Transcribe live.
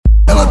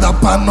dá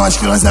pra nós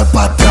que nós é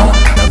patrão.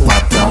 É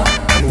patrão,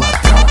 é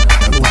patrão,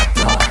 é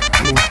patrão.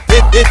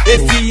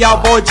 Esse é o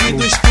bonde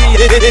dos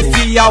cria,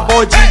 esse é o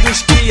bonde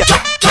dos cria.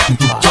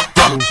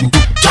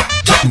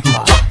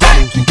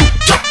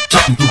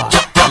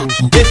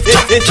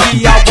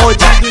 Esse é o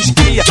bonde dos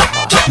cria.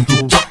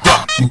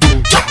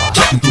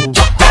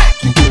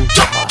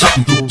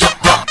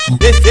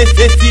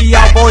 Esse é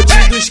o bonde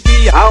dos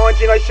cria.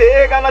 Aonde nós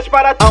chega, nós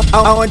para tudo.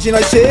 Aonde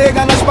nós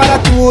chega, nós para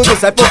tudo.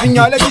 Sai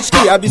povinho, olha, diz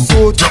que é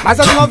absurdo. Mas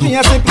as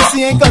novinhas sempre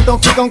se encantam,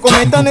 ficam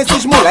comentando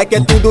esses moleque.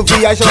 É tudo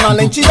viajam na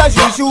lente da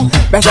Juju.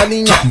 Perde a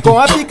linha com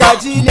a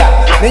picadilha.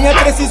 Nem é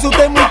preciso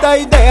ter muita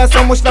ideia,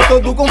 só mostrar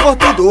todo o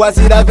conforto do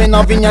Azira. Vem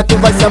novinha, tu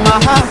vai se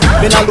amarrar.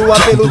 Vem na lua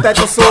pelo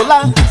teto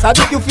solar.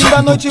 Sabe que o fim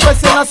da noite vai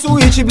ser na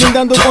suíte,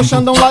 blindando com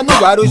Xandão lá no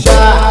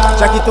Guarujá.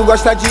 Já que tu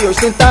gosta de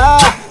ostentar,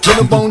 vem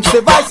no bonde cê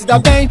vai se dar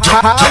bem.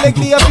 A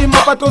alegria firma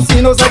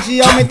patrocina,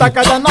 ousadia aumenta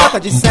cada nota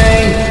de 100.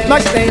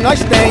 Nós tem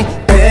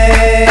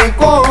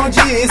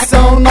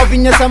condição.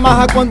 Novinha se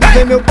amarra quando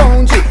vê meu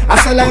bonde,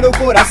 acelera o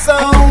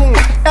coração.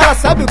 Ela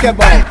sabe o que é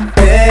bom.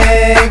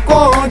 Tem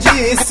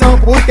condição,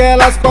 porque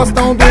elas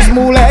gostam dos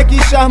moleque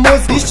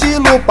charmosos,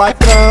 estilo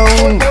patrão.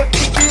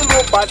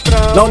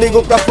 Não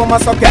ligo pra fama,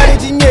 só quero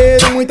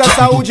dinheiro, muita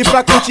saúde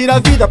pra curtir a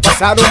vida.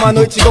 Passar uma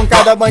noite com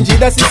cada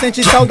bandida, se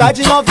sente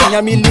saudade,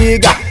 novinha me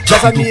liga.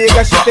 Das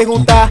amigas te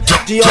perguntar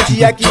de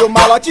onde é que o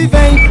malote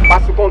vem.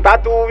 Passa o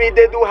contato, o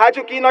ID do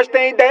rádio que nós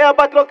tem ideia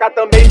pra trocar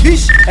também.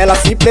 Vixe, ela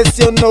se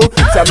impressionou,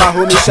 se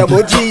amarrou, me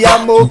chamou de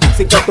amor.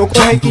 Se cantou com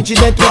requinte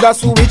dentro da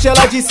suíte,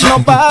 ela disse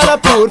não para,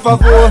 por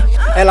favor.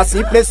 Ela se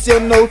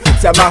impressionou,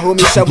 se amarrou,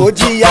 me chamou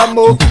de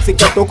amor. Se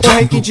cantou com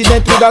requinte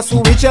dentro da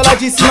suíte, ela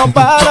disse não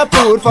para,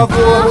 por favor.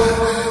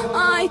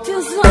 Ai,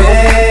 tesão.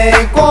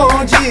 Tem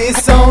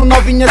condição,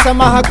 novinha se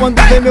amarra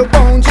quando vê meu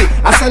bonde,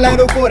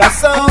 acelera o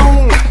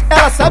coração.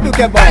 Ela sabe o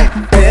que é bom.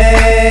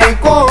 Tem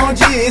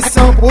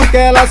condição, porque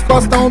elas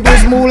gostam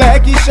dos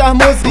moleque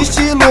charmosos,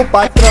 estilo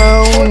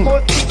patrão.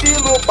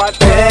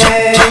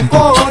 Tem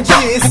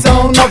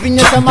condição,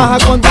 novinha se amarra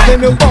quando vê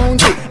meu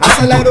bonde,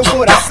 acelera o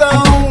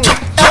coração.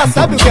 Ela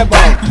sabe o que é bom.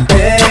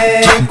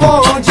 Tem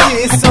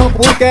condição,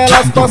 porque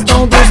elas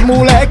gostam dos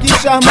moleque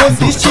charmosos,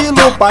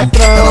 estilo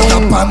patrão. Ela dá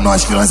pra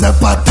nós que nós é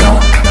patrão.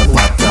 É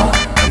patrão,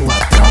 é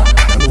patrão, é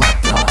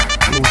patrão.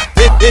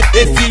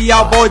 Esse é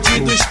o bonde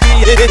dos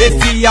cria,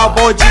 esse é o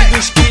bonde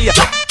dos cria.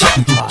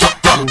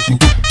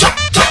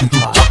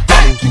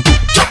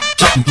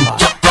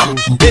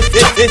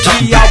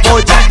 Esse é o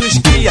bonde dos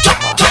cria.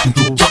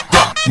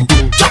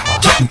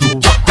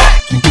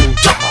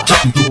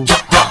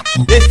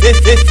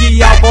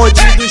 Esse é o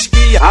bonde dos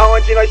cria.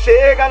 Aonde nós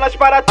chega, nós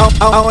para tudo.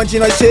 Aonde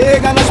nós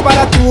chega, nós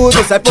para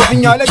tudo. Sai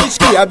povinho, olha, diz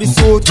que é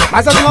absurdo.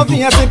 Mas as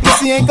novinhas sempre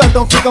se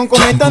encantam, ficam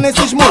comentando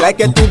esses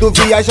moleque. É tudo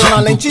viajam na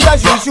lente da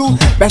Juju.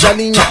 Perde a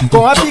linha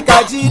com a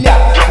picadilha.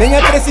 Nem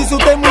é preciso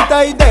ter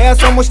muita ideia,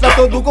 só mostrar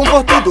todo o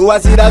conforto do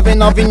Azira. Vem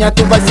novinha,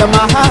 tu vai se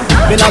amarrar.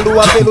 Vem na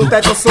lua pelo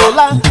teto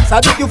solar.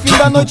 Sabe que o fim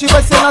da noite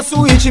vai ser na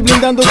suíte,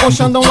 blindando com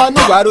Xandão lá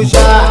no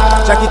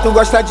Guarujá. Já que tu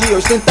gosta de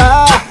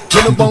ostentar,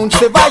 vem no bonde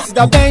cê vai se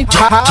dar bem.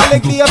 A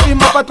alegria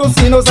firma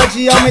patrocina,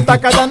 ousadia aumenta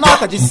cada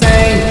nota de 100.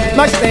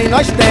 Nós tem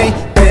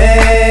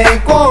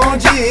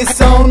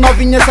condição.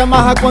 Novinha se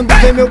amarra quando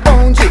vê meu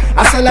bonde,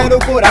 acelera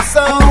o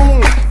coração.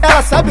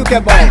 Ela sabe o que é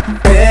bom.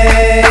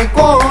 Tem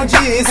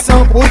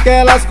condição, porque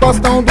elas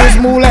gostam dos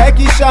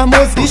moleque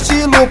charmosos,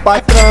 estilo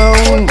patrão.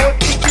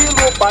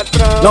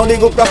 Não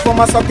ligo pra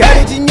fama, só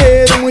quero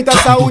dinheiro, muita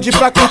saúde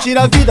pra curtir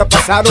a vida.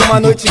 Passar uma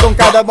noite com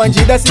cada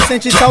bandida, se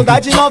sente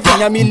saudade,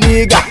 novinha me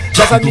liga.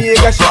 Das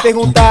amigas te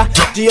perguntar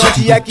de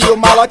onde é que o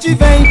malote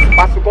vem.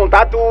 Passa o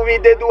contato, o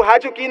ID do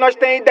rádio que nós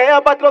tem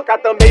ideia pra trocar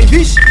também.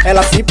 Vixe,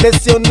 ela se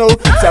impressionou,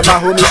 se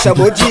amarrou, me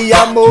chamou de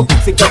amor.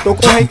 Se cantou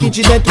com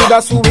requinte dentro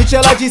da suíte,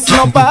 ela disse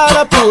não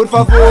para, por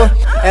favor.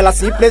 Ela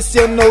se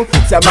impressionou,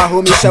 se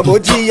amarrou, me chamou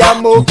de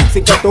amor.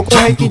 Se cantou com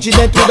requinte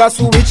dentro da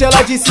suíte,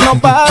 ela disse não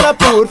para,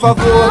 por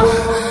favor.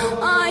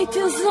 Ai,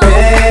 tesão.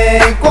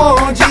 Tem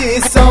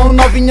condição,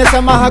 novinha se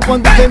amarra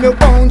quando vê meu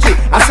bonde,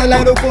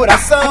 acelera o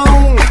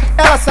coração.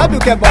 Ela sabe o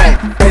que é bom.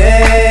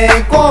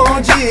 Tem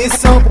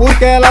condição,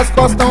 porque elas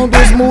gostam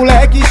dos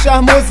moleque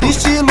charmosos,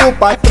 estilo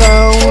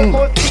patrão.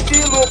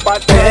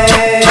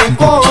 Tem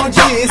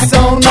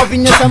condição,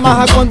 novinha se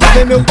amarra quando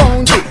vê meu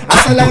bonde,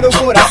 acelera o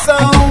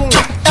coração.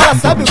 Ela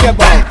sabe o que é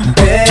bom.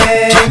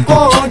 Tem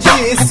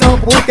condição,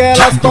 porque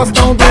elas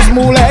gostam dos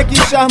moleque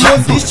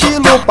charmosos,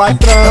 estilo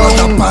patrão. Ela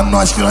dá pra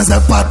nós que nós é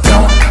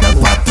patrão. É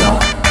patrão,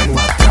 é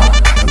patrão,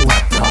 é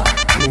patrão.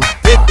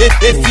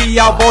 Esse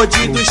é o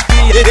bonde dos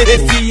cria,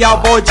 esse é o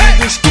bonde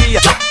dos cria.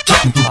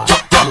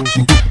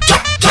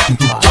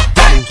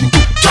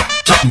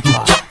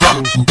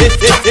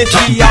 Esse é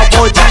o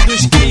bonde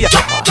dos cria.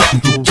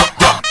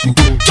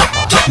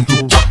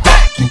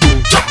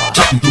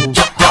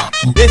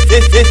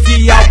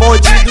 Esse é o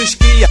bonde dos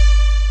cria.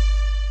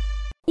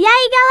 E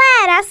aí,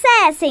 galera,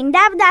 acessem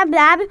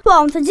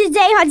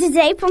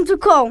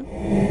www.djrodjhay.com.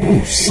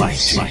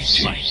 Site.